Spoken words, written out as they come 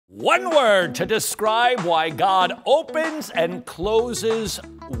One word to describe why God opens and closes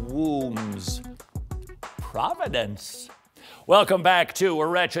wombs. Providence. Welcome back to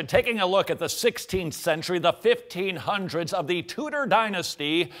Wretched, taking a look at the 16th century, the 1500s of the Tudor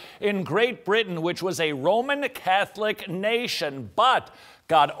dynasty in Great Britain, which was a Roman Catholic nation. But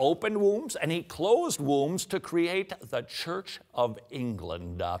God opened wombs and he closed wombs to create the Church of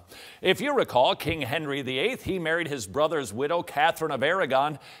England. If you recall, King Henry VIII, he married his brother's widow, Catherine of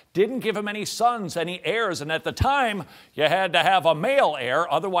Aragon, didn't give him any sons, any heirs, and at the time, you had to have a male heir,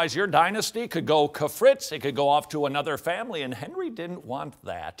 otherwise your dynasty could go kafritz, it could go off to another family, and Henry didn't want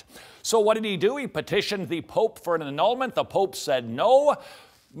that. So what did he do? He petitioned the Pope for an annulment. The Pope said no,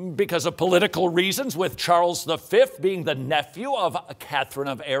 because of political reasons, with Charles V being the nephew of Catherine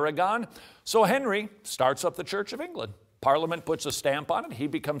of Aragon. So Henry starts up the Church of England. Parliament puts a stamp on it. He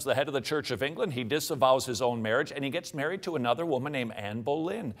becomes the head of the Church of England. He disavows his own marriage, and he gets married to another woman named Anne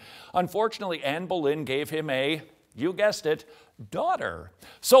Boleyn. Unfortunately, Anne Boleyn gave him a, you guessed it, daughter.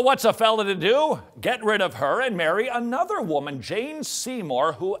 So what's a fella to do? Get rid of her and marry another woman, Jane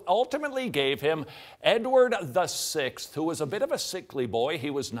Seymour, who ultimately gave him Edward VI, who was a bit of a sickly boy. He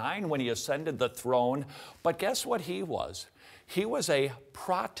was 9 when he ascended the throne. But guess what he was? He was a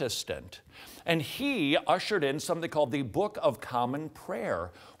Protestant. And he ushered in something called the Book of Common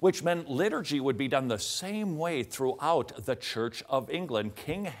Prayer, which meant liturgy would be done the same way throughout the Church of England.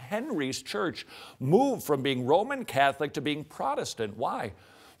 King Henry's church moved from being Roman Catholic to being Protestant. Why?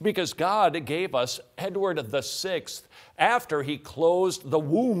 Because God gave us Edward VI after he closed the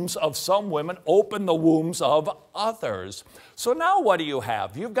wombs of some women, opened the wombs of others. So now what do you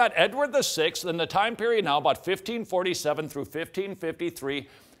have? You've got Edward VI in the time period now, about 1547 through 1553.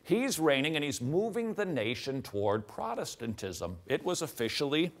 He's reigning and he's moving the nation toward Protestantism. It was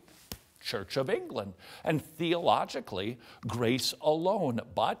officially Church of England and theologically grace alone.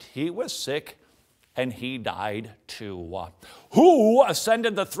 But he was sick and he died too. Who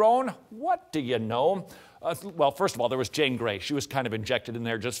ascended the throne? What do you know? Well, first of all, there was Jane Grey. She was kind of injected in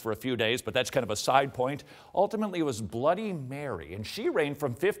there just for a few days, but that's kind of a side point. Ultimately, it was Bloody Mary, and she reigned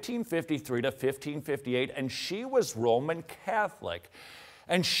from 1553 to 1558, and she was Roman Catholic.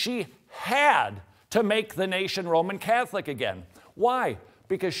 And she had to make the nation Roman Catholic again. Why?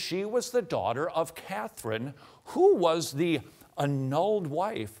 Because she was the daughter of Catherine, who was the annulled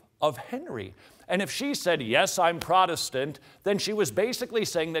wife of Henry. And if she said, yes, I'm Protestant, then she was basically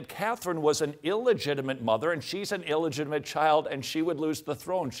saying that Catherine was an illegitimate mother and she's an illegitimate child and she would lose the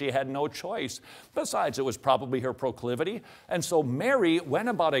throne. She had no choice. Besides, it was probably her proclivity. And so Mary went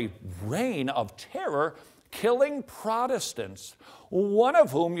about a reign of terror, killing Protestants, one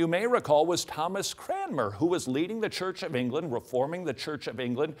of whom you may recall was Thomas Cranmer, who was leading the Church of England, reforming the Church of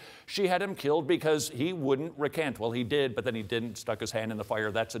England. She had him killed because he wouldn't recant. Well, he did, but then he didn't, stuck his hand in the fire.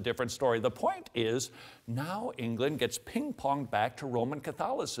 That's a different story. The point is, now England gets ping-ponged back to Roman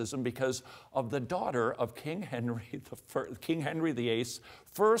Catholicism because of the daughter of King Henry VIII's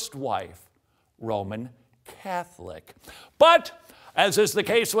first wife, Roman Catholic. But as is the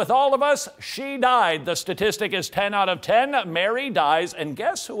case with all of us, she died. The statistic is 10 out of 10. Mary dies, and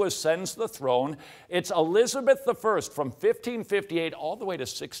guess who ascends the throne? It's Elizabeth I from 1558 all the way to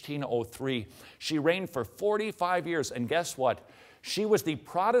 1603. She reigned for 45 years, and guess what? She was the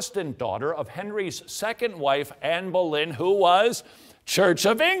Protestant daughter of Henry's second wife, Anne Boleyn, who was Church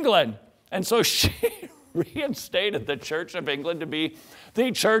of England. And so she reinstated the Church of England to be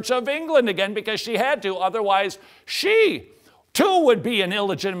the Church of England again because she had to. Otherwise, she too would be an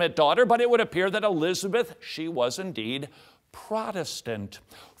illegitimate daughter, but it would appear that Elizabeth, she was indeed Protestant.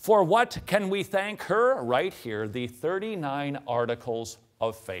 For what can we thank her? Right here, the 39 Articles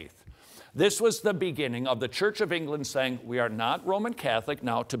of Faith. This was the beginning of the Church of England saying, we are not Roman Catholic.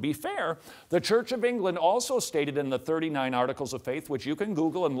 Now, to be fair, the Church of England also stated in the 39 Articles of Faith, which you can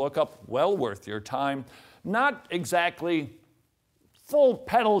Google and look up, well worth your time, not exactly full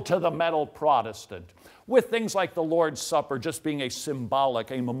pedal to the metal Protestant, with things like the Lord's Supper just being a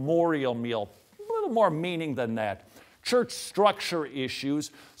symbolic, a memorial meal, a little more meaning than that. Church structure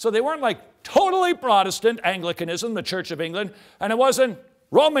issues. So they weren't like totally Protestant, Anglicanism, the Church of England, and it wasn't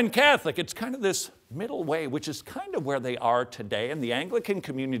Roman Catholic. It's kind of this middle way, which is kind of where they are today. And the Anglican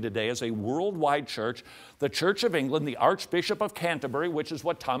community today is a worldwide church. The Church of England, the Archbishop of Canterbury, which is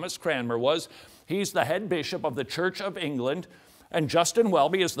what Thomas Cranmer was, he's the head bishop of the Church of England. And Justin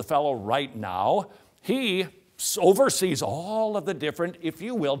Welby is the fellow right now. He oversees all of the different, if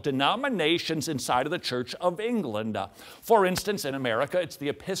you will, denominations inside of the Church of England. For instance, in America, it's the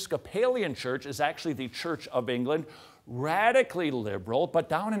Episcopalian Church is actually the Church of England, radically liberal, but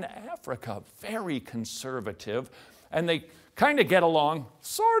down in Africa, very conservative. And they kind of get along,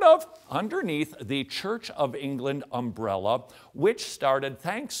 sort of, underneath the Church of England umbrella, which started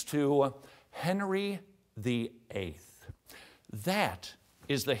thanks to Henry VIII. That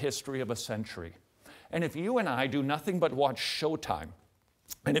is the history of a century. And if you and I do nothing but watch Showtime,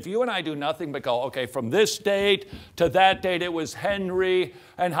 and if you and I do nothing but go, okay, from this date to that date, it was Henry,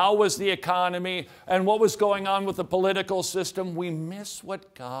 and how was the economy, and what was going on with the political system, we miss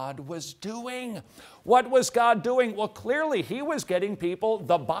what God was doing. What was God doing? Well, clearly, he was getting people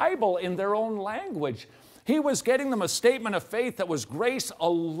the Bible in their own language. He was getting them a statement of faith that was grace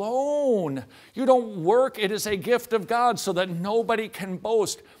alone. You don't work, it is a gift of God so that nobody can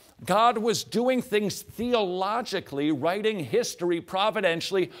boast. God was doing things theologically, writing history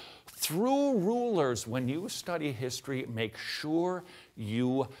providentially through rulers. When you study history, make sure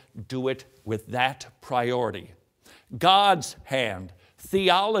you do it with that priority. God's hand,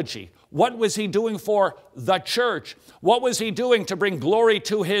 theology. What was he doing for the church? What was he doing to bring glory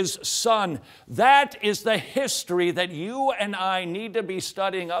to his Son? That is the history that you and I need to be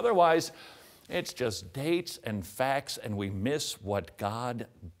studying. Otherwise, it's just dates and facts, and we miss what God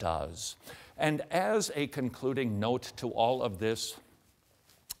does. And as a concluding note to all of this,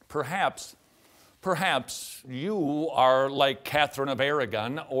 perhaps you are like Catherine of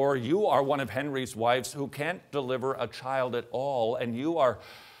Aragon, or you are one of Henry's wives who can't deliver a child at all, and you're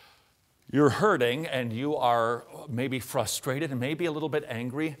hurting, and you are maybe frustrated and maybe a little bit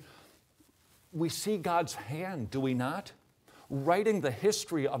angry. We see God's hand, do we not? Writing the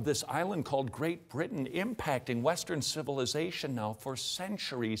history of this island called Great Britain, impacting Western civilization now for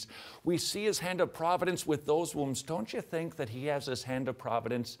centuries. We see his hand of providence with those wombs. Don't you think that he has his hand of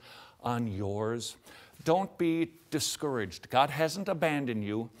providence on yours? Don't be discouraged. God hasn't abandoned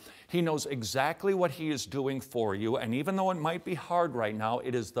you. He knows exactly what he is doing for you. And even though it might be hard right now,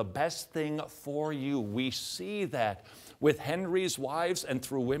 it is the best thing for you. We see that with Henry's wives and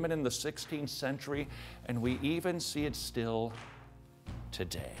through women in the 16th century, and we even see it still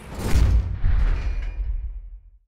today.